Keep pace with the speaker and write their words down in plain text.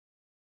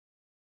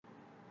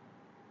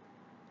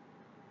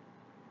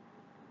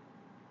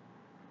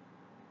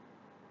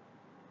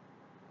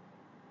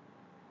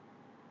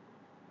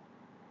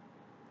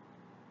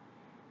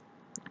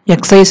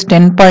Exercise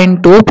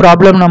 10.2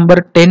 problem number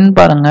 10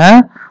 பாருங்க.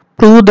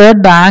 Prove that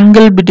the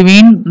angle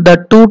between the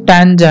two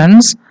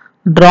tangents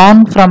drawn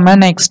from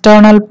an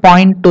external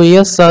point to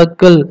a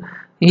circle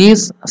is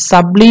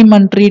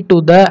supplementary to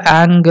the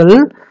angle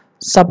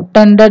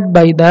subtended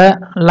by the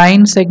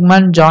line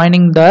segment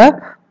joining the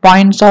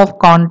points of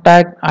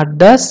contact at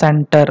the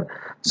center.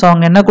 So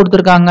அவங்க என்ன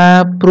கொடுத்திருக்காங்க?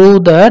 Prove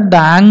that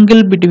the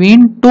angle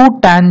between two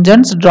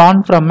tangents drawn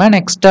from an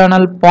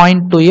external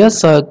point to a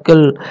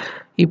circle.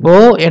 இப்போ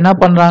என்ன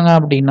பண்றாங்க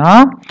அப்படின்னா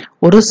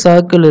ஒரு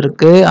circle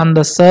இருக்கு. அந்த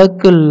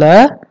சர்க்கிள்ல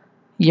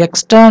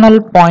எக்ஸ்டர்னல்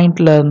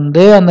பாயிண்ட்ல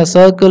இருந்து அந்த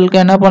சர்க்கிளுக்கு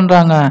என்ன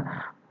பண்றாங்க?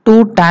 டூ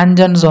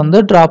டேஞ்சன்ட்ஸ் வந்து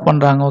டிரா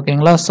பண்றாங்க.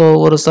 ஓகேங்களா? ஸோ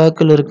ஒரு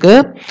சர்க்கிள் இருக்கு.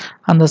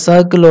 அந்த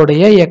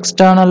சர்க்கிளோடைய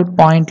எக்ஸ்டர்னல்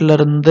பாயிண்ட்ல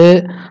இருந்து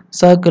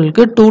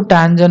சர்க்கிளுக்கு டூ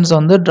டேஞ்சன்ட்ஸ்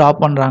வந்து டிரா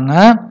பண்றாங்க.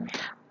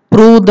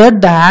 Prove that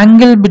the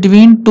angle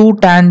between two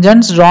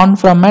tangents drawn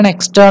from an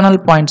external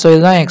point. So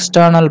இதுதான்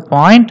external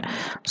point.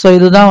 So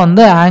இதுதான்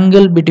வந்து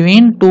angle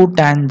between two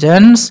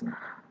tangents.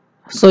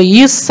 So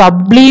is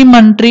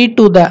supplementary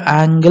to the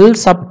angle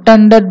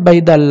subtended by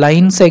the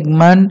line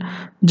segment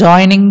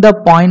joining the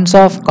points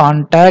of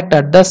contact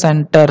at the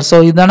center. So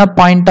இதான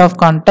point of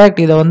contact.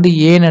 இதை வந்து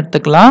A ன்னு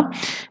எடுத்துக்கலாம்,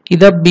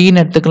 இதை B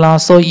ன்னு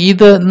எடுத்துக்கலாம். So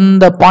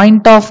இந்த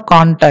point of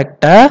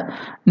contact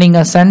நீங்க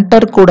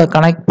சென்டர் கூட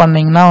கனெக்ட்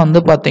பண்ணீங்கன்னா வந்து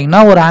பாத்தீங்கன்னா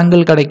ஒரு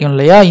ஆங்கிள் கிடைக்கும்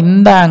இல்லையா?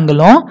 இந்த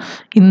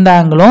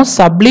ஆங்கிளும்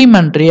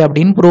சப்ளிமெண்டரி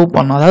அப்படின்னு ப்ரூவ்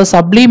பண்ணும். அதாவது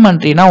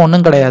சப்ளிமெண்டரினா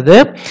ஒன்றும் கிடையாது,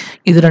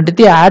 இது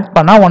ரெண்டுத்தையும் ஆட்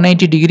பண்ணா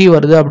 180 டிகிரி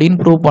வருது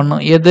அப்படின்னு ப்ரூவ்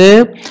பண்ணும். எது?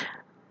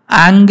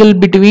 ஆங்கிள்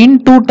பிட்வீன்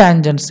டூ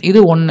டேஞ்சன்ட்ஸ்,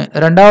 இது ஒன்று.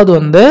 ரெண்டாவது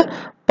வந்து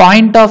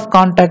பாயிண்ட் ஆஃப்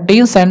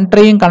கான்டாக்டையும்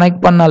சென்டரையும்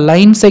கனெக்ட் பண்ண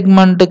லைன்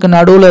செக்மெண்ட்டுக்கு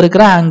நடுவில்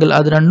இருக்கிற ஆங்கிள்,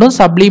 அது ரெண்டும்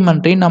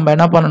சப்ளிமெண்டரி நம்ம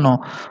என்ன பண்ணணும்?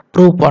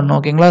 ப்ரூவ் பண்ணணும்.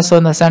 ஓகேங்களா? ஸோ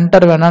இந்த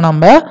சென்டர் வேணா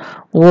நம்ம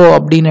ஓ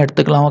அப்படின்னு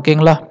எடுத்துக்கலாம்.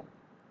 ஓகேங்களா?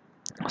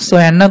 ஸோ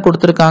என்ன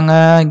கொடுத்துருக்காங்க?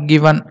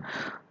 கிவன்.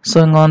 ஸோ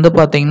இங்கே வந்து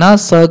பார்த்தீங்கன்னா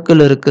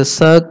சர்க்கிள் இருக்கு,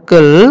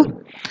 circle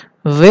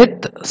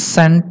with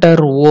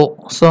centre O.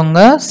 So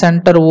இங்கே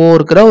சென்டர் ஓ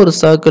இருக்கிற ஒரு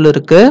சர்க்கிள்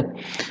இருக்கு.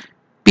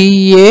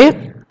 BA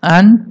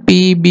and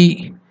BP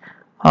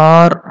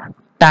R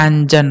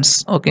tangents.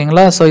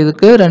 ஓகேங்களா? ஸோ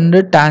இதுக்கு ரெண்டு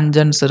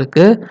டேஞ்சன்ட்ஸ்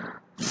இருக்கு.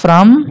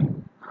 ஃப்ரம்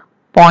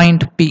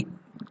பாயிண்ட் பி,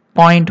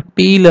 பாயிண்ட்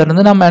பில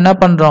இருந்து நம்ம என்ன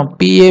பண்றோம்?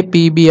 பிஏ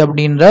பிபி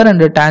அப்படின்ற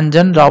ரெண்டு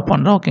டேஞ்சன்ட் டிரா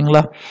பண்றோம்.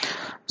 ஓகேங்களா?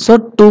 ஸோ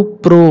டு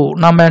ப்ரூவ்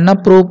நம்ம என்ன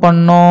ப்ரூவ்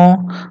பண்ணோம்?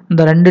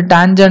 இந்த ரெண்டு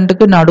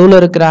டேஞ்சன்ட்டுக்கு நடுவில்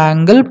இருக்கிற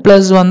ஆங்கிள்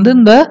பிளஸ்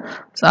வந்து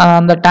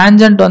அந்த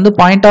டேஞ்சன்ட் வந்து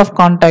பாயிண்ட் ஆஃப்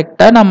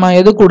கான்டாக்டை நம்ம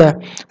எது கூட,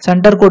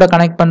 சென்டர் கூட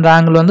கனெக்ட் பண்ற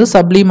ஆங்கிள் வந்து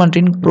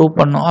சப்ளிமெண்ட்ரின்னு ப்ரூவ்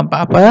பண்ணோம்.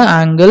 அப்போ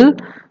ஆங்கிள்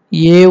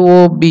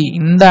ஏஓபி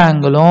இந்த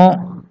ஆங்கிளும்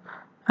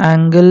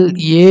ஆங்கிள்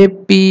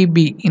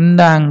ஏபிபி இந்த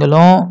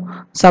ஆங்கிளும்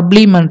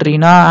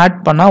சப்ளிமெண்ட்ரினா ஆட்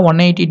பண்ணா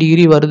 180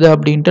 டிகிரி வருது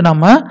அப்படின்ட்டு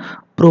நம்ம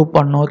ப்ரூவ்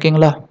பண்ணோம்.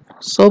 ஓகேங்களா?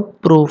 So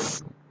proof.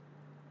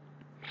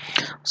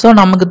 ஸோ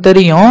நமக்கு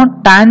தெரியும்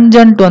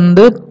டான்ஜென்ட்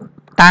வந்து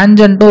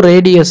டான்ஜென்ட்டும்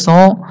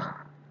ரேடியஸும்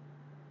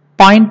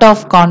பாயிண்ட்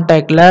ஆஃப்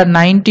கான்டாக்ட்ல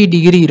 90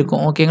 டிகிரி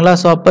இருக்கும். ஓகேங்களா?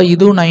 ஸோ அப்போ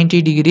இதுவும்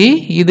 90 டிகிரி,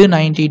 இது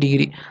 90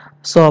 டிகிரி.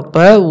 ஸோ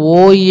அப்போ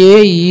OA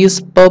is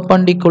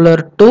perpendicular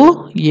to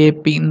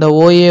AP. இந்த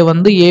OA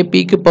வந்து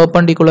APக்கு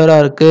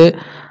பெர்பெண்டிகுலராக இருக்கு.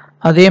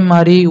 அதே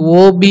மாதிரி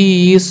OB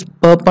is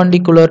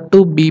perpendicular to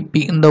BP.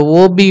 இந்த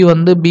OB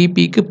வந்து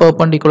BPக்கு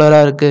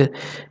பெர்பெண்டிகுலராக இருக்கு.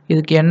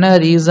 இதுக்கு என்ன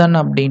ரீசன்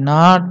அப்படின்னா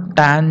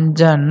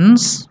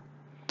tangents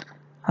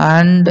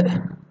and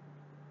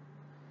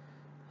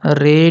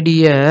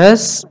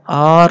radius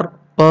are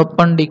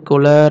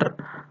perpendicular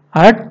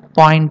at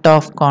point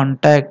of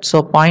contact. So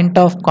point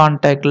of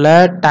contact ல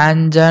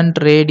tangent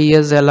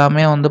radius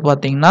எல்லாமே வந்து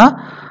பாத்தீங்கன்னா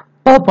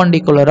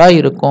perpendicular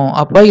இருக்கும்.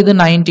 அப்ப இது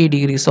 90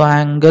 degree. So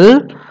angle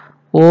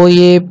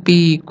OAP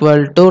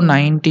equal to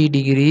 90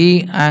 degree,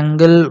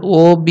 angle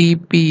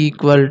OBP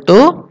equal to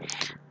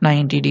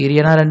 90 degree.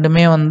 ஏன்னா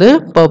ரெண்டுமே வந்து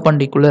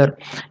perpendicular.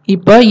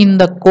 இப்போ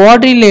இந்த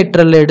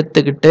குவாட்ரிலேட்டரல்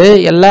எடுத்துக்கிட்டு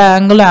எல்லா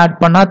ஆங்கிளும்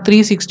ஆட் பண்ணா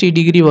 360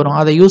 டிகிரி வரும்.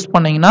 அதை யூஸ்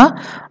பண்ணீங்கன்னா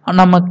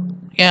நம்ம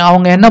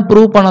அவங்க என்ன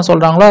ப்ரூவ் பண்ண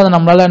சொல்றாங்களோ அதை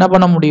நம்மளால என்ன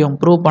பண்ண முடியும்?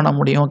 ப்ரூவ் பண்ண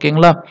முடியும்.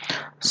 ஓகேங்களா?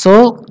 ஸோ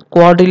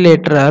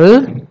குவாட்ரிலேட்டரல்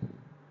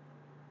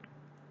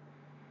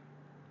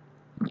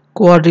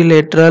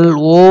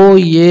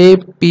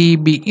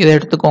OAPB இதை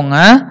எடுத்துக்கோங்க.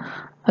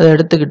 அதை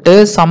எடுத்துக்கிட்டு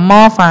some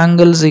of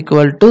angles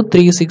equal to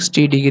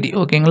 360 degree.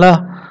 ஓகேங்களா?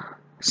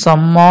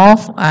 Some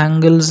of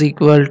angles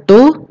equal to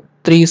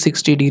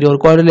 360 degree. ஒரு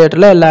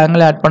குவாட்ரிலேட்டரில் எல்லா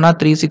ஆங்கிளும் ஆட் பண்ணா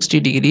 360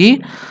 டிகிரி.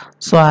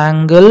 ஸோ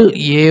ஆங்கிள்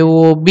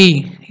AOB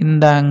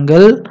இந்த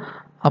ஆங்கிள்,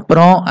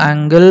 அப்புறம்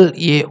ஆங்கிள்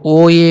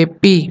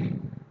OAP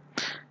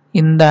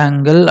இந்த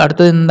ஆங்கிள்,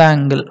 அடுத்தது இந்த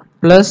ஆங்கிள்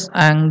பிளஸ்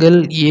ஆங்கிள்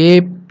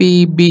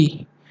APB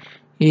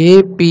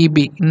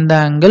இந்த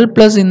ஆங்கிள்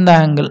பிளஸ் இந்த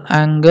angle,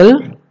 angle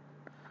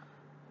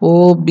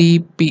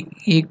OBP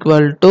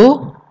equal to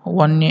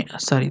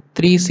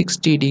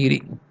 360 degree.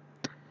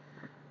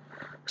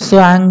 So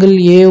angle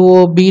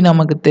AOB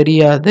நமக்கு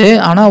தெரியாது,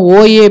 ஆனால்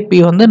OAP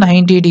வந்து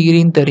 90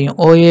 டிகிரின்னு தெரியும்.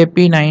 OAP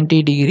 90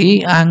 டிகிரி,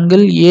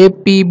 ஆங்கிள்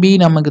APB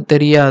நமக்கு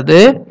தெரியாது,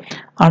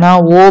 ஆனால்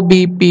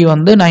OBP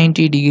வந்து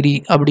 90 டிகிரி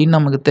அப்படின்னு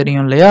நமக்கு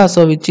தெரியும் இல்லையா? So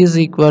which is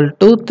equal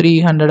to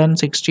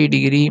 360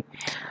 degree.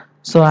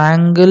 So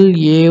angle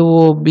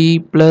AOB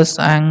plus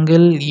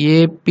angle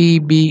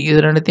ABP இது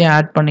ரெண்டுத்தையும்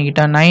ஆட்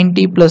பண்ணிக்கிட்டா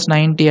 90 +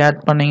 90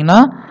 ஆட் பண்ணிங்கன்னா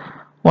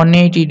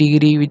 180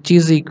 degree which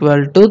is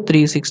equal to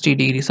 360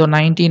 degree. So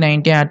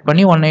 90 add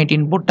பண்ணி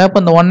 180 போட்டேன்.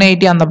 இப்போ இந்த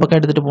 180 அந்த பக்கம்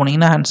எடுத்துகிட்டு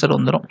போனீங்கன்னா ஆன்சர்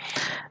வந்துடும்.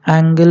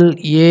 Angle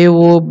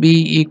AOB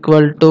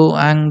equal to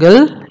angle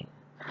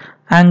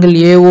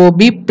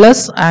AOB plus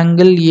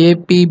angle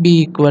APB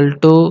equal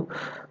to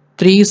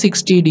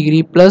 360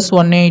 degree plus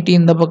 180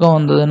 இந்த பக்கம்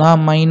வந்ததுன்னா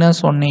minus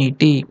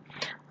 180.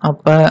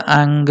 அப்ப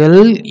angle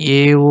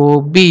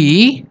AOB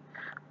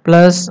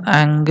plus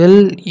angle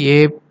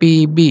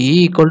APB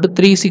equal to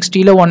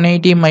 360 ல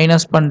 180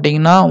 minus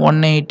பண்ணிட்டீங்கன்னா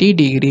 180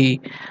 degree.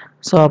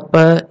 ஸோ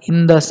அப்போ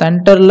இந்த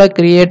சென்டரில்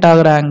கிரியேட்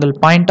ஆகிற ஆங்கிள்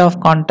பாயிண்ட் ஆஃப்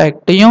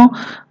கான்டாக்டையும்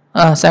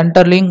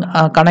சென்டர்லையும்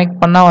கனெக்ட்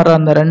பண்ணால் வர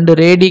அந்த ரெண்டு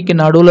ரேடிக்கு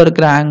நடுவில்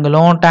இருக்கிற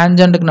ஆங்கிளும்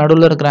டேஞ்சண்ட்டுக்கு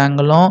நடுவில் இருக்கிற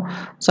ஆங்கிளும்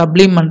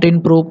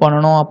சப்ளிமெண்ட்ரின்னு ப்ரூவ்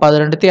பண்ணணும். அப்போ அது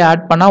ரெண்டுத்தையும்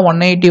ஆட் பண்ணால்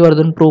 180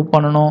 வருதுன்னு ப்ரூவ்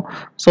பண்ணணும்.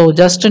 ஸோ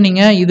ஜஸ்ட்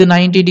நீங்கள் இது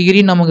 90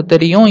 டிகிரி நமக்கு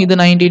தெரியும், இது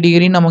 90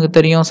 டிகிரி நமக்கு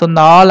தெரியும். ஸோ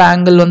இந்த ஆல்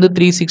ஆங்கிள் வந்து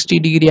 360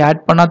 டிகிரி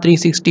ஆட் பண்ணால்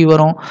 360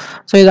 வரும்.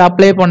 ஸோ இதை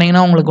அப்ளை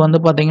பண்ணிங்கன்னா உங்களுக்கு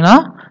வந்து பார்த்தீங்கன்னா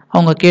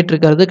அவங்க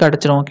கேட்டிருக்கிறது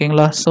கிடச்சிரும்.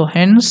 ஓகேங்களா? So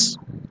hence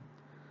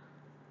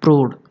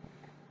proved.